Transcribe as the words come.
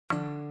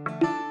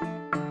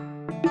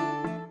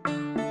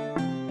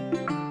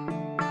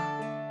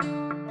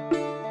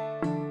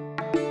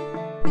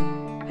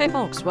Hey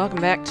folks,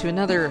 welcome back to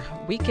another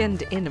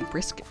weekend in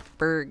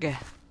Brisketburg.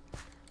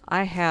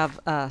 I have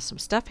some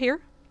stuff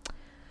here.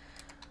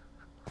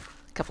 A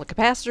couple of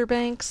capacitor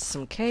banks,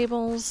 some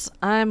cables.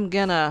 I'm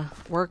gonna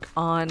put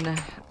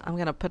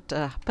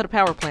a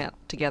power plant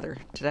together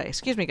today.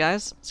 Excuse me,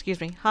 guys.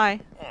 Excuse me. Hi.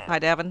 Hi,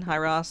 Davin. Hi,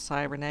 Ross.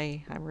 Hi,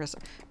 Renee. Hi, Marissa.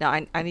 Now,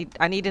 I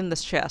need in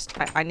this chest.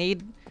 I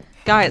need...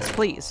 Guys,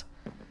 please.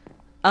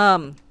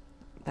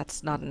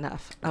 That's not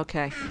enough.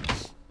 Okay.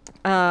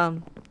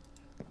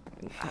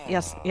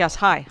 Yes,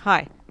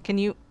 hi. Can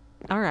you...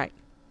 Alright.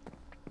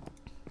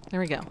 There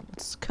we go.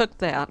 Let's cook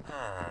that.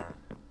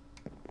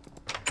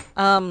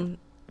 I'll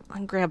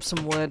grab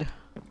some wood.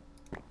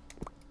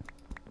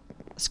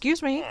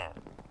 Excuse me.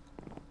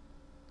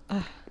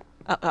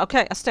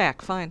 Okay, a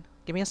stack. Fine.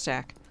 Give me a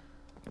stack.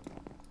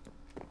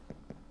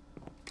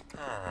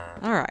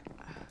 Alright.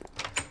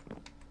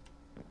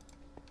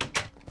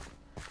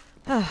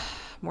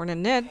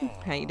 Morning, Ned.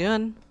 How you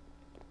doing?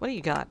 What do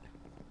you got?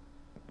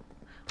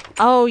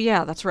 Oh,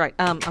 yeah, that's right.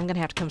 I'm gonna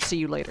have to come see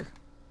you later.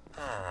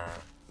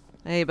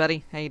 Hey,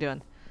 buddy. How you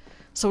doing?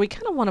 So we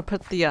kind of want to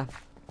put the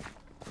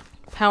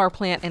power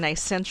plant in a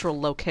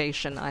central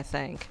location, I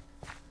think.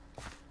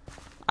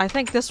 I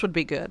think this would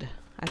be good.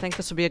 I think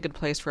this would be a good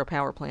place for a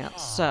power plant.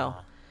 So,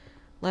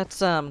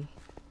 let's,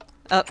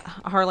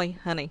 Harley,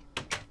 honey.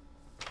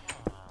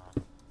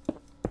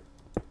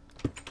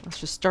 Let's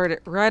just start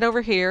it right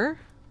over here.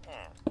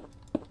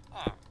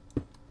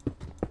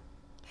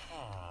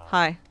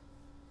 Hi.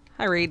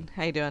 Hi, Reed.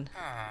 How you doing?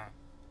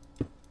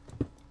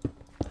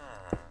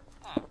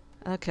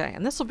 Okay,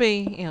 and this will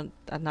be, you know,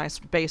 a nice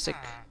basic...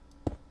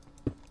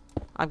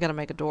 I've got to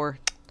make a door.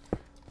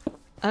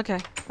 Okay,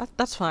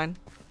 that's fine.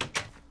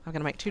 I'm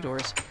gonna make 2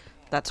 doors.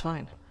 That's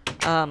fine.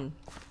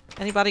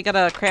 Anybody got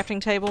a crafting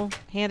table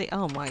handy?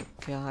 Oh my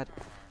god.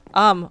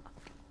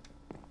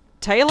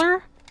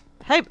 Taylor?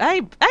 Hey,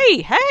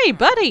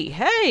 buddy!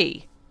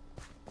 Hey!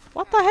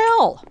 What the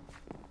hell?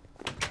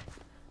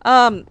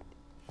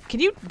 Can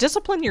you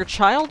discipline your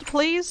child,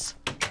 please?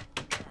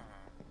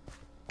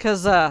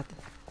 'Cause,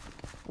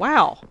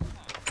 wow.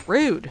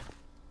 Rude.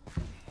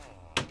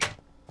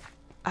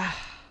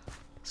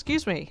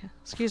 Excuse me.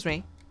 Excuse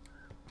me.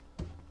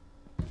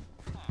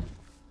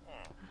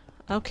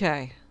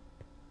 Okay.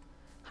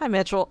 Hi,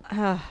 Mitchell.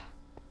 Hi,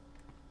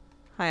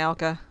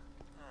 Alka.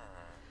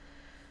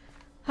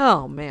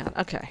 Oh, man.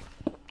 Okay.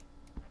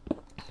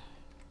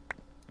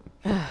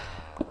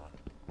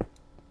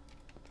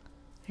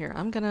 Here,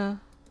 I'm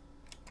gonna...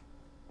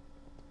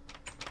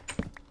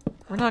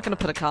 We're not gonna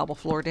put a cobble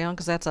floor down,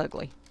 because that's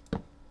ugly.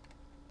 But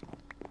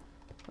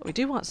we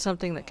do want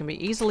something that can be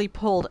easily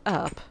pulled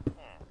up.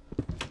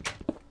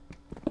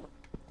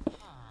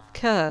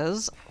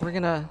 Because we're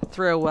gonna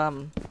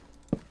throw,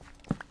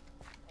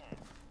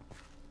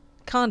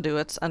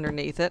 conduits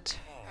underneath it.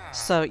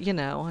 So, you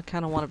know, I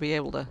kind of want to be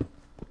able to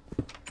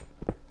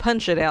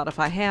punch it out if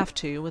I have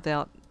to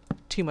without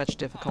too much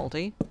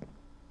difficulty.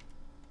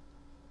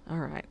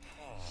 Alright.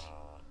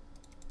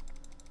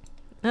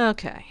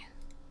 Okay.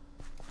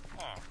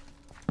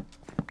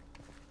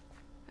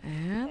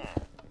 And...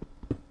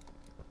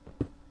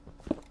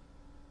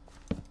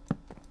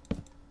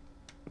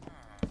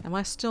 Am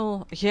I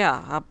still...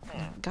 Yeah,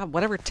 God,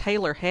 whatever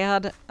Taylor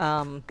had,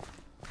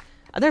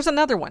 there's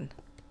another one.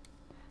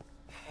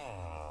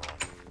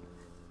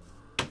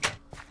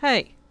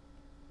 Hey.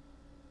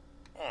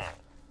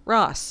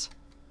 Ross.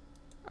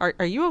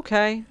 Are you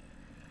okay?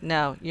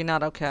 No, you're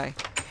not okay.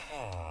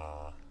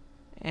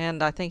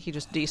 And I think he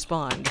just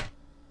despawned.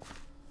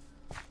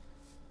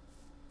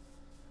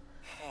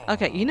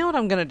 Okay, you know what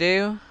I'm gonna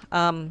do?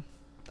 I'm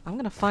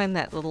gonna find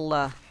that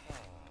little,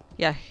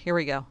 yeah, here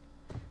we go.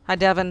 Hi,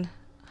 Devin.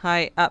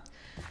 Hi,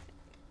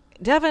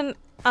 Devin,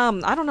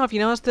 I don't know if you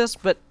noticed this,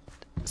 but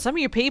some of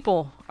you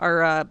people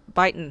are,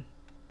 biting.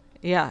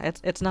 Yeah,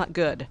 it's not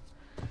good.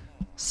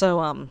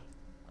 So,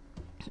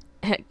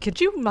 could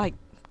you, like,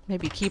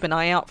 maybe keep an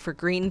eye out for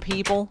green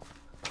people?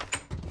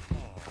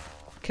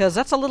 'Cause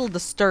that's a little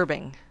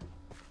disturbing.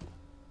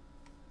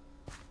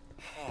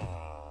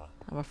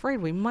 I'm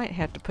afraid we might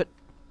have to put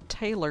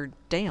Taylor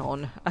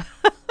down.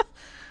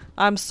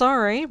 I'm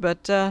sorry,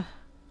 but,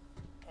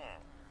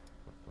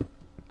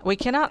 we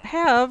cannot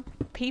have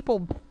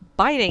people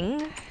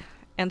biting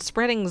and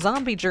spreading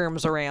zombie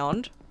germs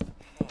around.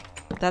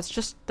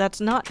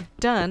 That's not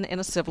done in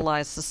a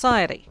civilized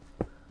society.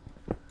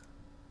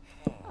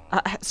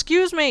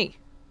 Excuse me!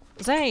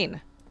 Zane!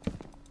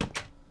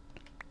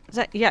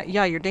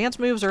 Yeah, your dance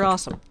moves are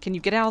awesome. Can you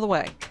get out of the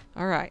way?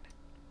 Alright.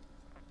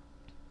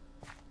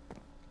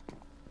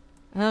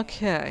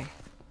 Okay.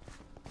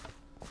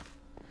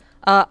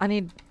 I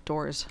need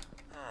doors.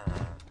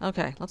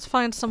 Okay, let's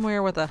find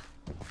somewhere with a...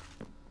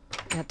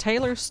 Yeah,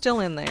 Taylor's still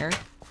in there.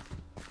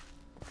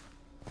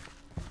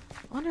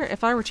 I wonder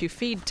if I were to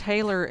feed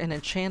Taylor an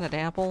enchanted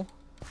apple,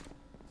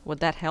 would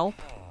that help?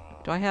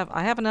 I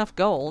have enough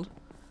gold.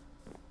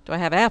 Do I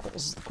have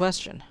apples is the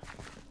question.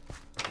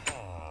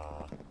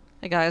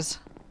 Hey guys.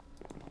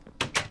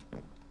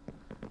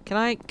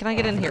 Can I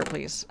get in here,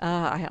 please?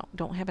 I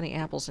don't have any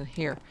apples in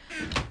here.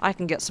 I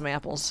can get some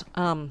apples.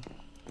 I've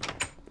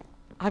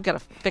got to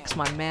fix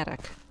my mattock.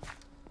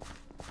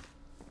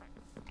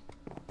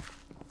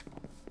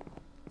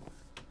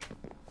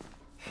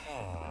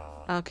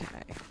 Okay.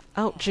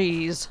 Oh,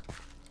 jeez.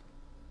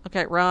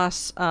 Okay,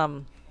 Ross,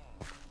 don't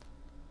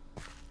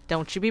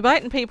you be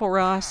biting people,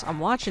 Ross. I'm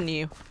watching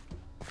you.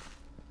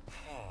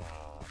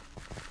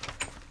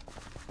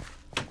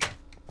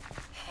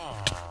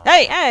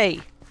 Hey,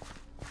 hey!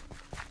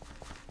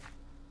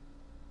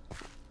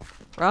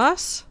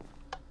 Ross?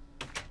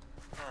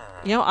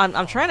 You know,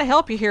 I'm trying to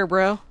help you here,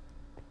 bro.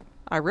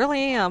 I really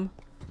am.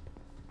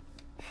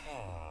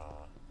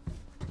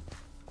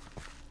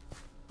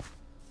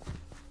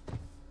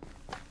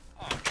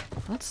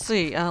 Let's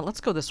see. Let's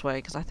go this way,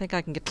 because I think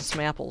I can get to some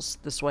apples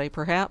this way,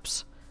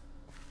 perhaps.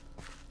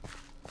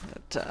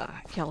 But,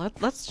 yeah,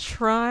 let's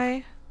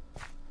try.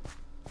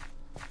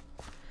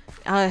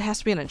 It has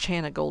to be an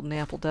enchanted golden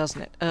apple,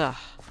 doesn't it? Ugh.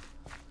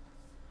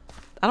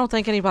 I don't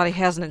think anybody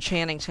has an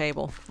enchanting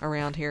table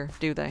around here,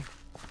 do they?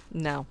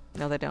 No.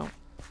 No, they don't.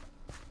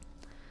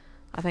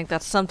 I think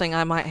that's something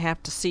I might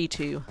have to see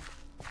to.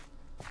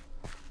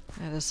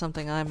 That is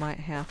something I might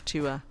have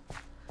to,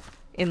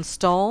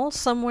 install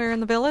somewhere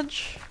in the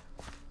village.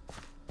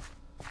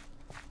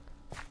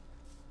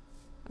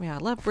 I mean, I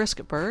love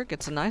Brisketburg.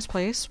 It's a nice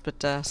place,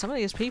 but, some of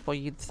these people,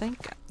 you'd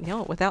think, you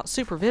know, without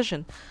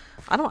supervision,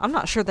 I'm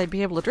not sure they'd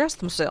be able to dress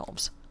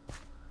themselves.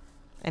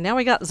 And now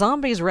we got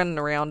zombies running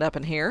around up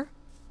in here.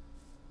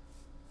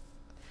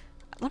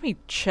 Let me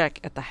check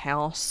at the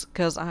house,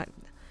 because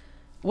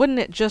wouldn't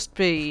it just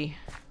be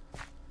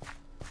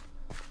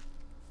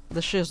the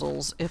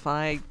shizzles if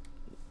I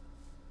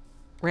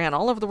ran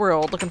all over the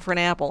world looking for an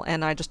apple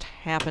and I just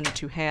happened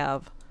to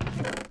have...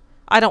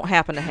 I don't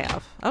happen to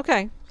have.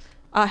 Okay.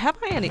 Have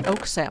I any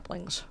oak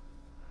saplings?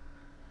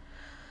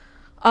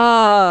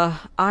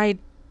 I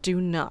do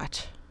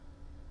not.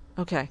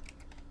 Okay.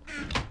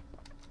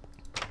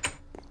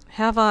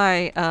 Have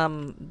I,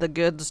 the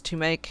goods to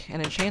make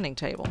an enchanting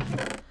table?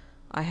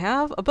 I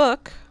have a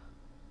book.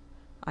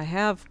 I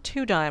have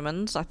 2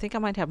 diamonds. I think I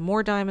might have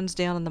more diamonds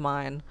down in the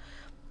mine.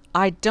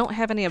 I don't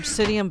have any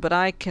obsidian, but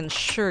I can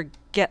sure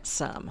get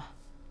some.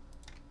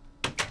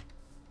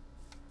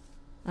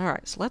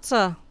 Alright, so let's,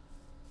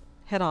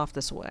 head off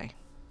this way.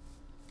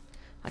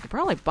 I could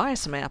probably buy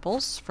some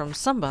apples from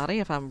somebody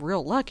if I'm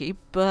real lucky,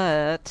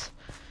 but...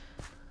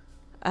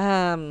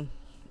 yeah,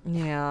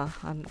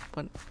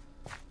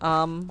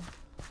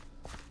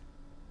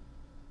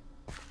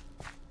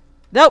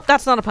 Nope,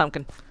 that's not a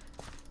pumpkin.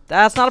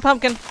 That's not a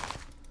pumpkin.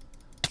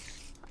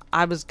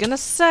 I was gonna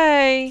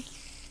say...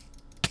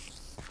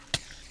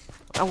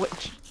 Oh,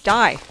 wait,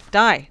 die,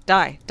 die,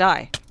 die,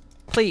 die.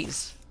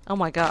 Please. Oh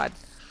my god.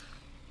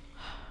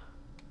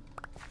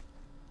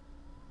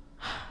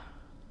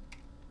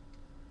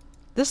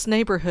 This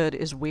neighborhood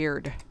is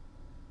weird.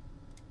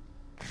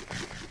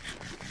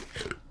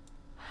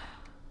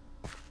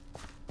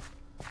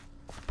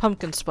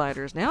 Pumpkin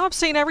spiders. Now I've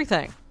seen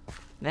everything.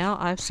 Now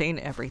I've seen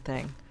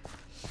everything.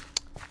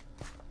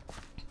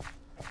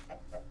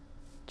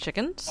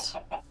 Chickens?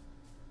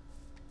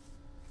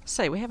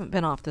 Say, we haven't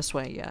been off this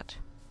way yet.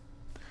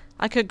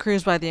 I could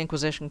cruise by the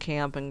Inquisition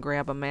camp and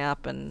grab a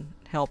map and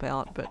help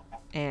out, but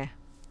eh.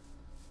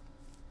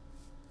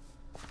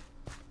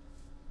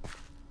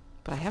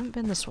 But I haven't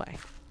been this way.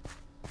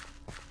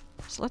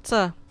 So let's,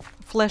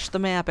 flesh the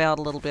map out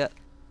a little bit.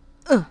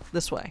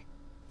 This way.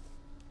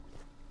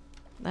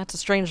 That's a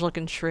strange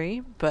looking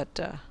tree, but,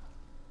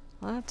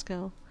 let's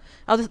go.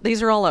 Oh,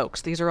 these are all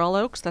oaks. These are all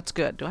oaks? That's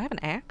good. Do I have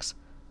an axe?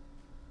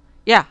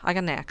 Yeah, I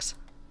got an axe.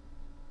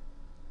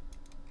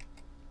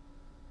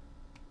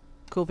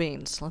 Cool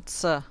beans.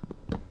 Let's,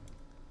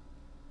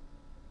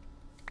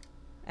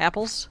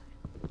 apples?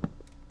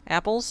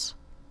 Apples?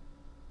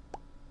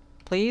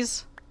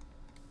 Please?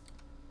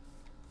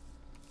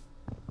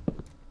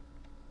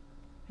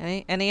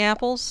 Any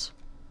apples?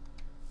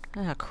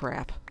 Ah,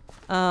 crap.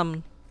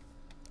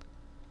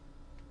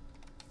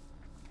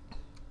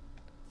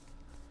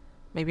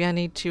 Maybe I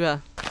need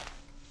to,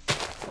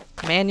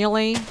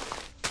 manually...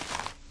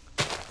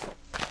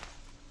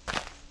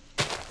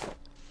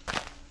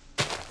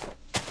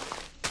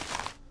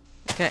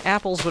 Okay,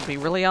 apples would be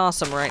really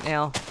awesome right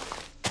now.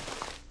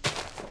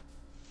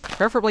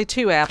 Preferably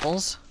 2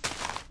 apples.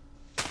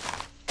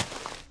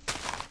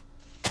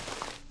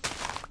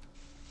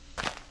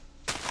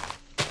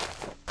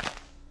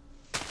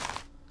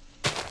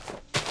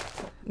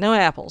 No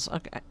apples.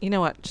 Okay, you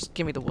know what? Just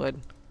give me the wood.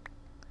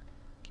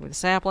 Give me the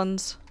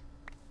saplings.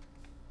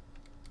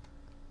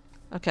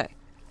 Okay.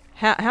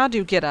 How do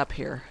you get up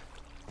here?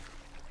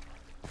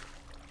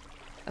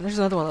 And there's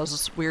another one of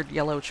those weird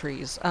yellow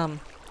trees.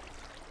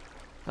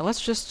 Now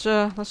let's just do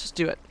it. Let's just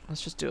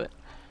do it.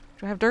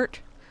 Do I have dirt?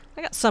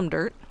 I got some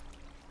dirt.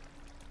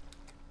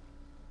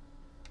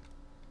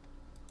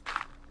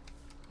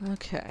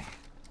 Okay.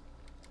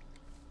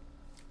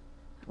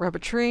 Rub a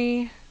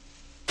tree.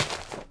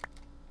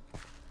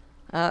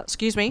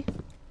 Excuse me.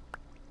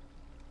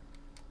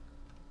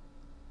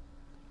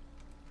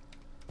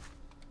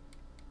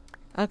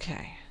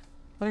 Okay.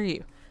 What are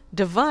you?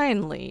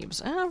 Divine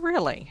leaves. Oh,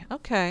 really?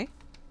 Okay.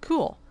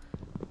 Cool.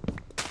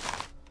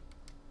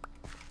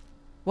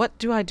 What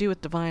do I do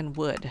with divine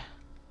wood?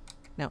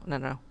 No, no,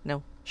 no,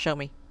 no. Show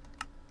me.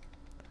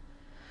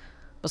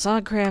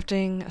 Facade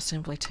crafting,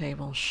 assembly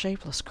table,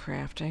 shapeless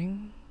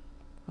crafting.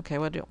 Okay,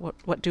 what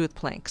do with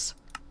planks?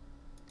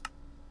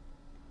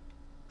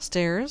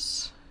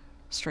 Stairs,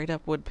 straight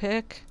up wood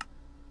pick.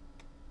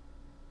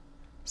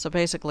 So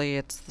basically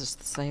it's just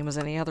the same as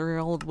any other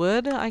old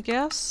wood, I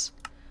guess.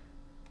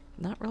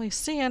 Not really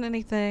seeing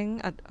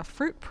anything. A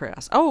fruit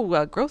press.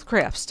 Oh, growth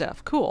craft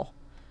stuff. Cool.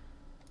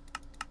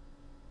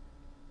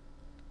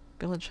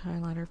 Village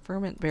highlighter,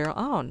 ferment barrel.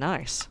 Oh,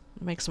 nice.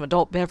 Make some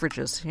adult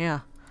beverages. Yeah.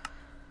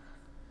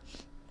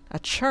 A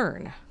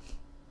churn.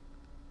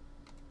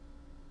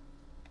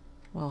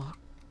 Well,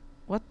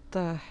 what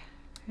the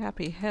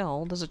happy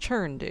hell does a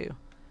churn do?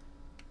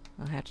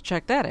 I'll have to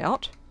check that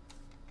out.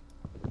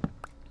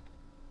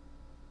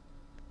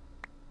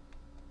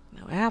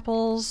 No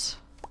apples.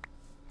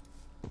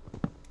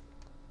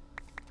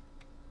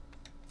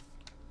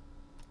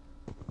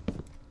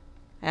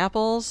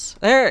 Apples.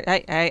 There!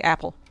 Hey, hey,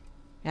 apple.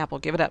 Apple,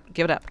 give it up.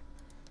 Give it up.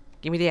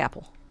 Give me the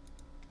apple.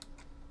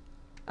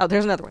 Oh,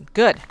 there's another one.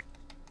 Good.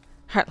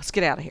 Alright, let's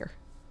get out of here.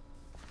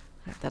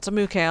 Right, that's a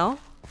moo cow.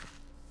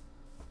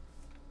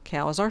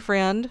 Cow is our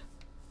friend.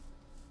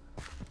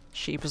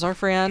 Sheep is our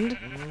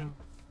friend.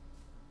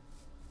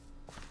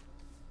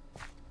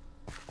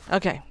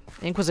 Okay,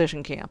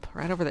 Inquisition camp.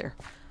 Right over there.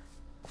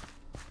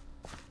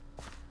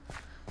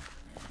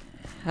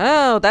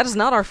 Oh, that is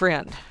not our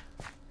friend.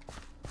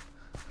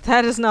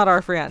 That is not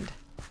our friend.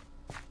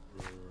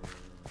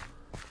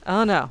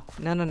 Oh no.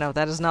 No, no, no.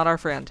 That is not our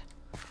friend.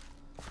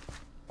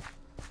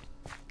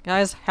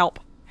 Guys, help.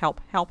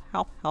 Help, help,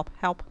 help, help,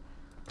 help.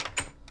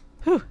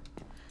 Whew.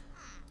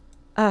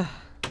 Hi,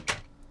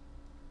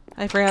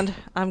 friend.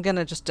 I'm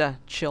gonna just,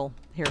 chill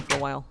here for a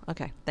while.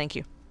 Okay, thank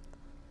you.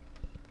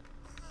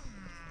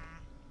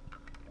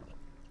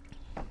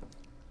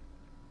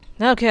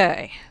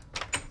 Okay.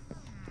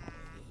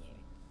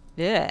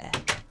 Yeah.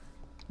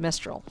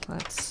 Mistral.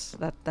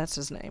 That's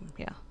his name,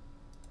 yeah.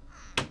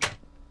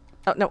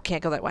 Oh, no,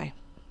 can't go that way.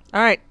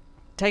 Alright,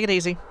 take it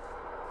easy.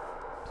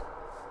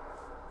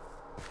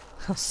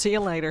 I'll see you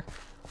later.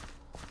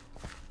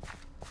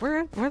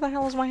 Where the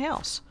hell is my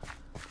house?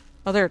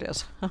 Oh, there it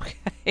is.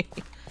 Okay.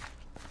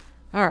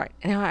 Alright,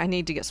 now I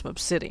need to get some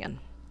obsidian.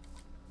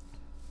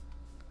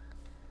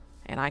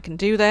 And I can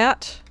do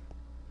that.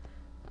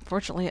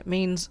 Unfortunately, it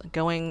means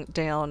going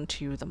down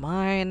to the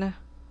mine.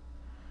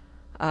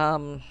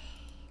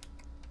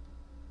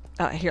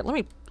 Here,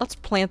 let's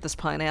plant this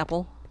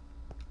pineapple.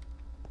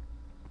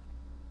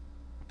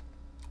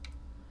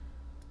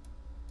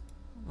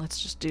 Let's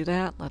just do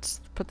that.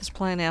 Let's put this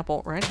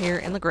pineapple right here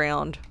in the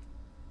ground.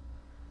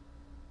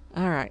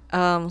 Alright,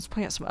 let's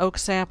plant some oak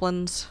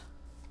saplings.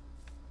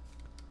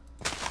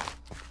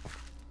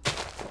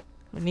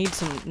 We need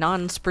some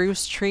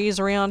non-spruce trees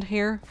around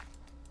here.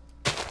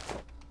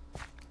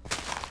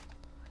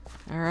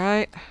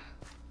 Alright.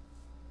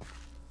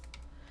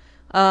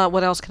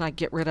 What else can I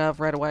get rid of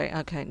right away?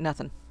 Okay,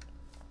 nothing.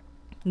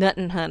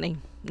 Nothing, honey.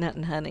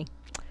 Nothing, honey.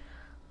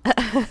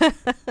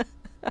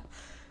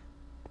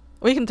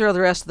 We can throw the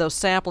rest of those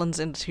saplings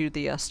into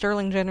the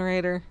Stirling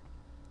generator.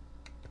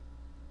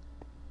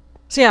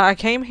 So yeah, I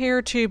came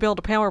here to build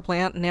a power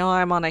plant, and now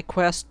I'm on a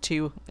quest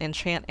to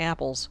enchant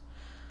apples.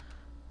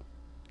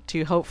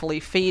 To hopefully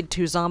feed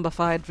to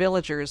zombified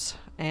villagers.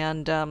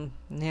 And,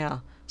 yeah.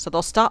 So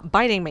they'll stop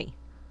biting me.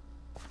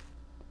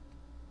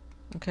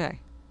 Okay.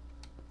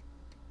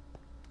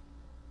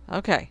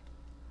 Okay.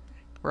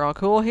 We're all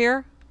cool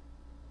here?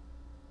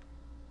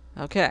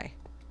 Okay.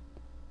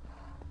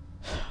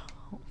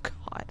 Oh,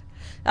 God.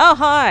 Oh,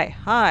 hi!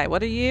 Hi,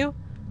 what are you?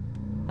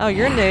 Oh,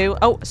 you're new.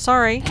 Oh,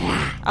 sorry.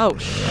 Oh,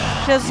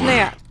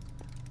 shiznit.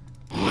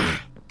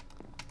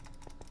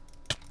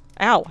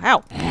 Ow,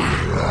 ow.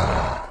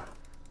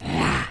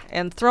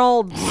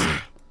 Enthralled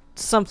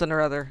something or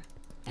other.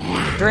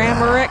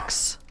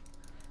 Dramarix.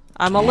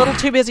 I'm a little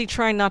too busy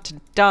trying not to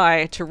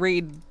die to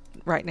read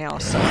right now,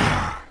 so...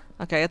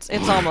 Okay, it's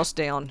almost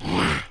down.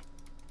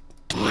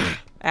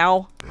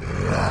 Ow.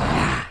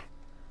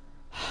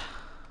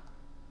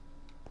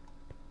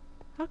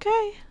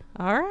 Okay,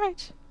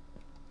 alright.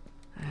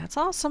 That's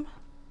awesome.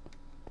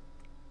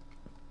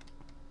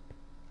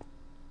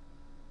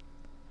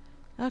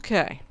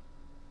 Okay.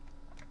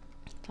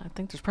 I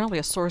think there's probably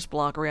a source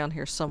block around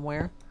here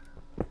somewhere.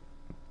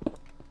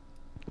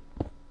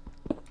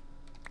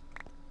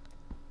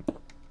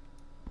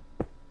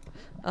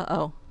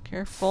 Uh-oh.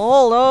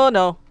 Careful. Oh,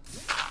 no.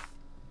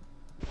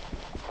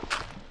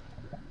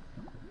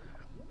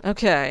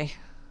 Okay.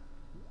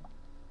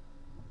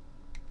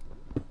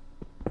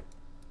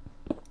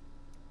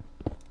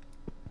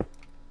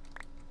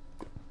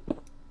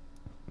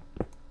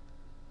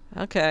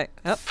 Okay.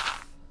 Yep.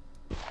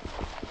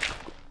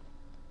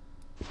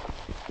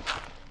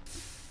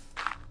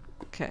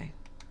 Okay.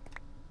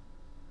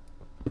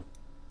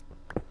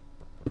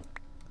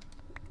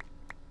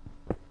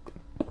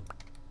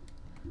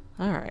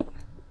 Alright.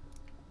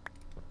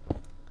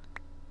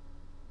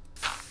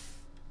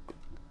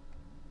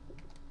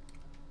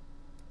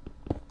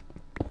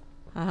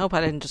 I hope I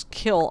didn't just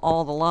kill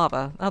all the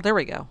lava. Oh, there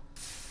we go.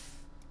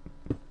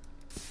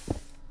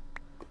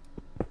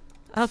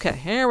 Okay,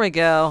 here we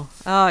go.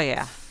 Oh,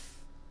 yeah.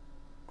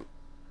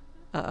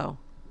 Uh-oh.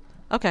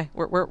 Okay,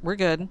 we're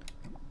good.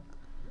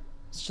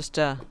 It's just,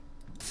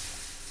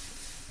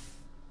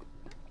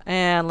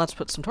 and let's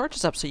put some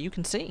torches up so you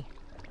can see.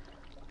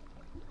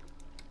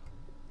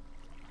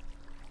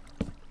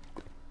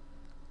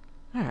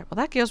 Alright, well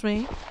that gives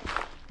me...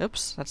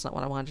 Oops, that's not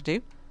what I wanted to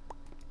do.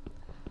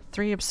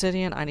 3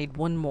 obsidian, I need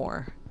 1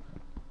 more.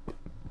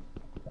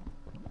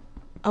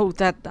 Oh,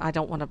 that... I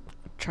don't want to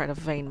try to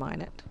vein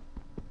mine it.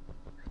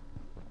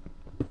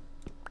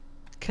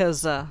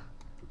 Because,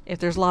 if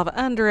there's lava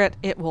under it,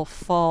 it will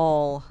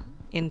fall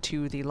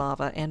into the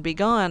lava and be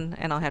gone,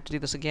 and I'll have to do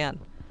this again.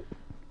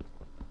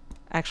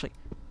 Actually.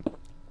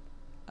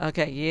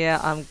 Okay, yeah,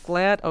 I'm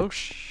glad... Oh,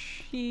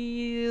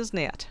 she's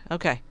net.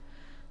 Okay.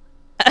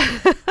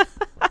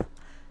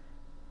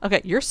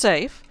 Okay, you're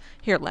safe.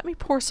 Here, let me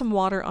pour some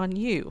water on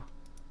you.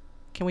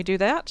 Can we do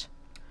that?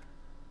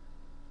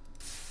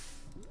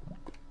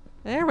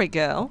 There we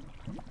go.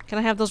 Can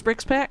I have those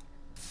bricks back?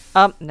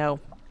 No,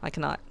 I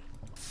cannot.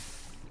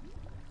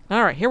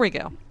 Alright, here we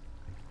go.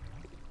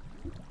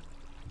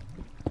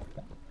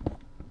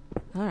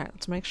 Alright,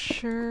 let's make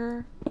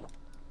sure.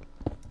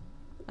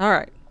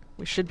 Alright,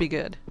 we should be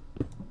good.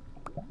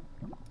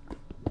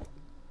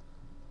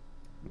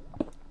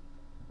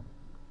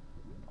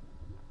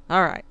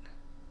 Alright.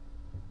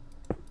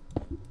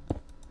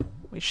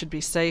 We should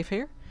be safe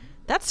here.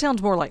 That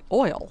sounds more like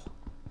oil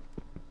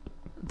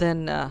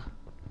than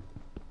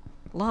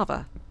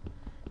lava.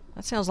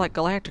 That sounds like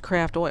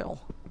Galacticraft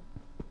oil.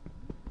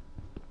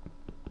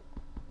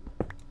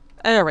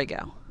 There we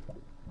go.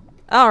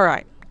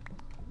 Alright.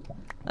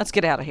 Let's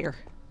get out of here.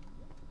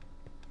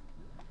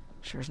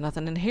 Sure, there's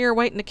nothing in here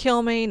waiting to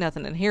kill me.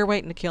 Nothing in here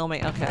waiting to kill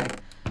me. Okay.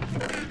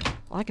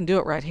 Well, I can do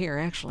it right here,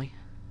 actually.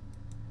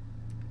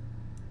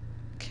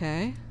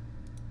 Okay.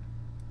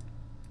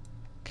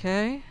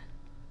 Okay.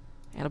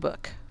 And a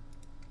book.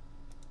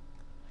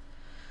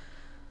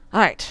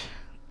 Alright.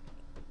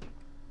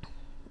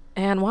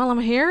 And while I'm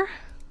here...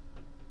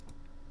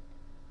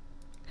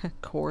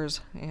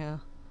 Cores, yeah.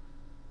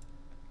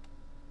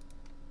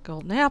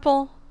 Golden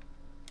apple.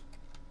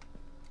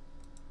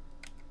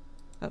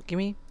 Oh, give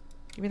me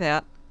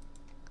that.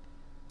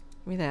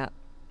 Give me that.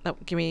 Oh,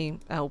 give me...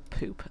 Oh,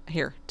 poop.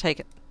 Here, take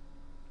it.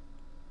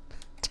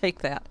 Take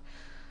that.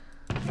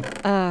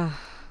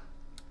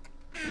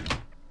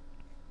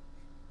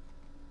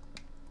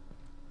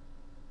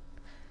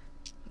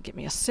 Get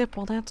me a sip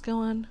while that's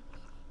going.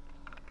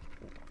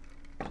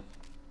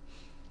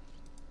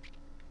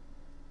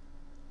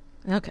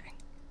 Okay.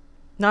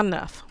 Not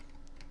enough.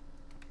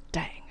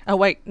 Dang. Oh,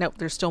 wait. Nope,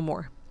 there's still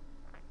more.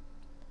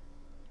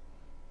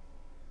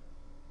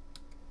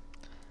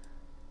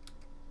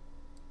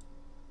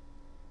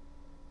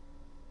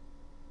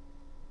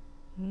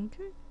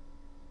 Okay.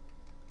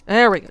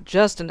 There we go.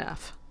 Just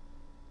enough.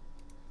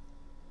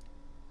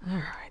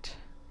 Alright.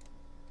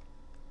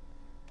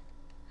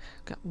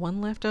 Got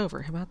 1 left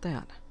over. How about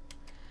that?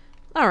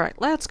 Alright,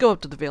 let's go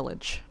up to the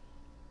village.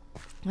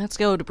 Let's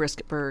go to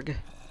Brisketburg.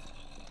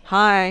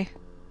 Hi.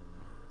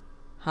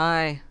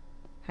 Hi.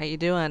 How you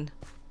doing?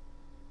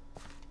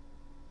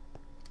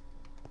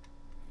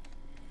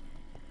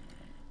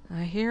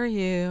 I hear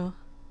you.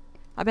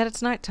 I bet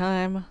it's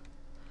nighttime.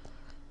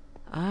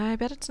 I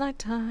bet it's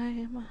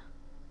nighttime.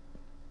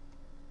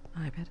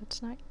 I bet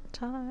it's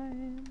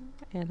nighttime.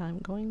 And I'm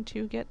going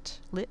to get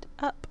lit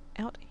up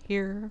out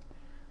here.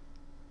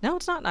 No,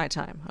 it's not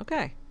nighttime.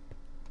 Okay.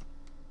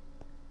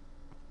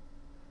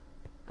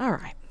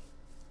 Alright.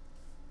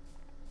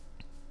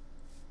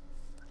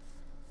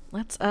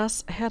 Let's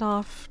us head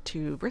off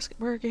to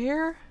Brisketburg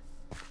here.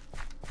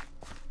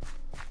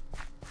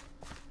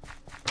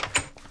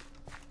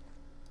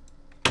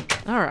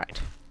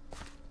 Alright.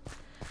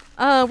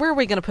 Where are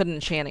we going to put an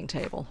enchanting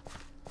table?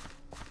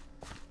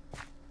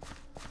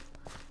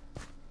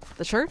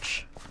 The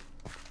church?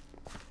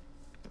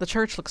 The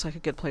church looks like a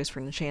good place for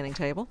an enchanting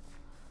table.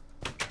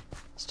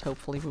 Just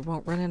hopefully we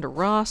won't run into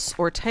Ross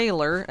or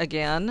Taylor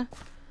again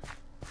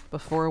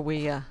before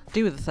we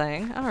do the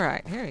thing.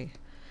 Alright, here you go.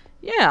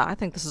 Yeah, I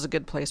think this is a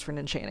good place for an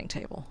enchanting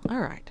table.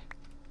 Alright.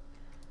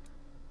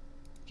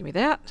 Give me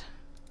that.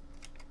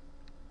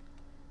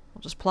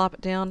 We'll just plop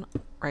it down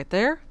right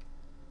there.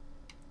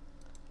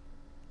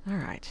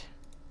 Alright.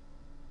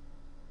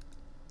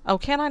 Oh,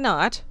 can I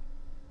not?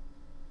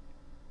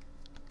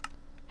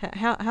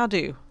 How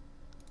do?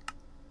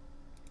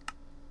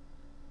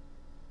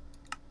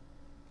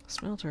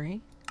 Smeltery.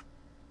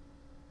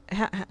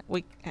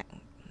 We...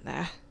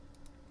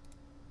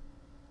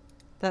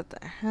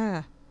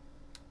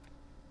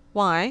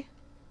 Why?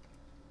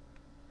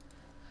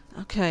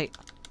 Okay.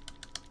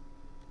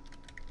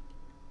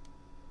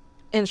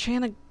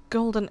 Enchanted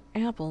golden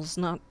apples,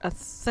 not a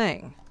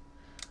thing.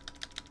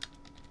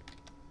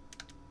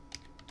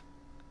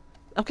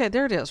 Okay,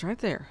 there it is, right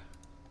there.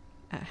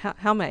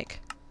 How make?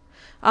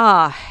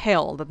 Ah,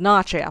 hell, the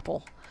notch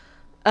apple.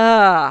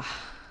 Alright,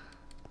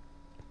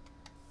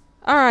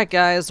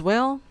 guys,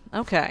 well,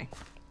 okay.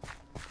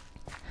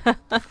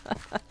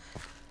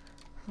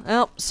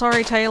 Well,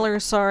 sorry, Taylor.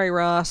 Sorry,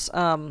 Ross.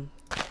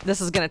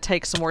 This is gonna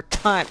take some more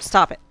time.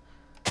 Stop it.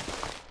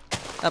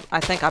 Oh,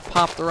 I think I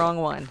popped the wrong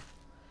one.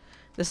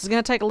 This is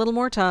gonna take a little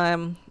more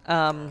time.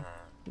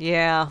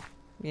 Yeah.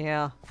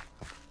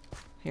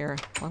 Here,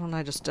 why don't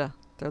I just,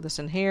 throw this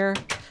in here?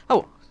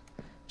 Oh!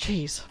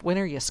 Jeez,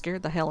 Winter, you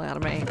scared the hell out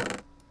of me.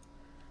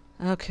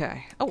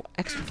 Okay. Oh,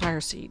 extra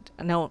fire seed.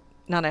 No,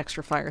 not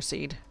extra fire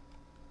seed.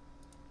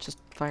 Just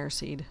fire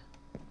seed.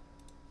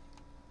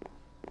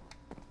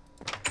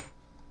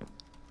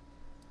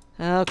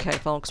 Okay,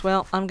 folks.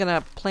 Well, I'm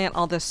gonna plant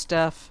all this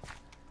stuff.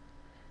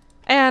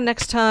 And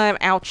next time,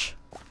 ouch,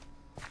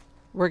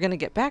 we're gonna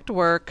get back to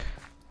work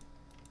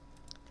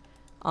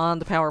on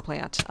the power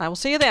plant. I will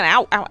see you then.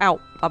 Ow, ow, ow.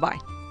 Bye-bye.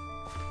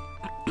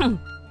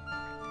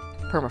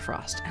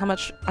 Permafrost. How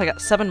much? I got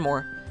 7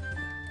 more.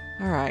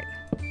 Alright.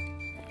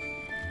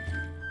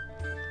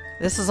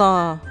 This is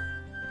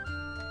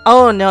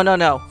Oh, no.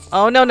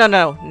 Oh,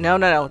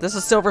 no. This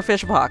is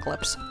Silverfish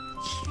Apocalypse.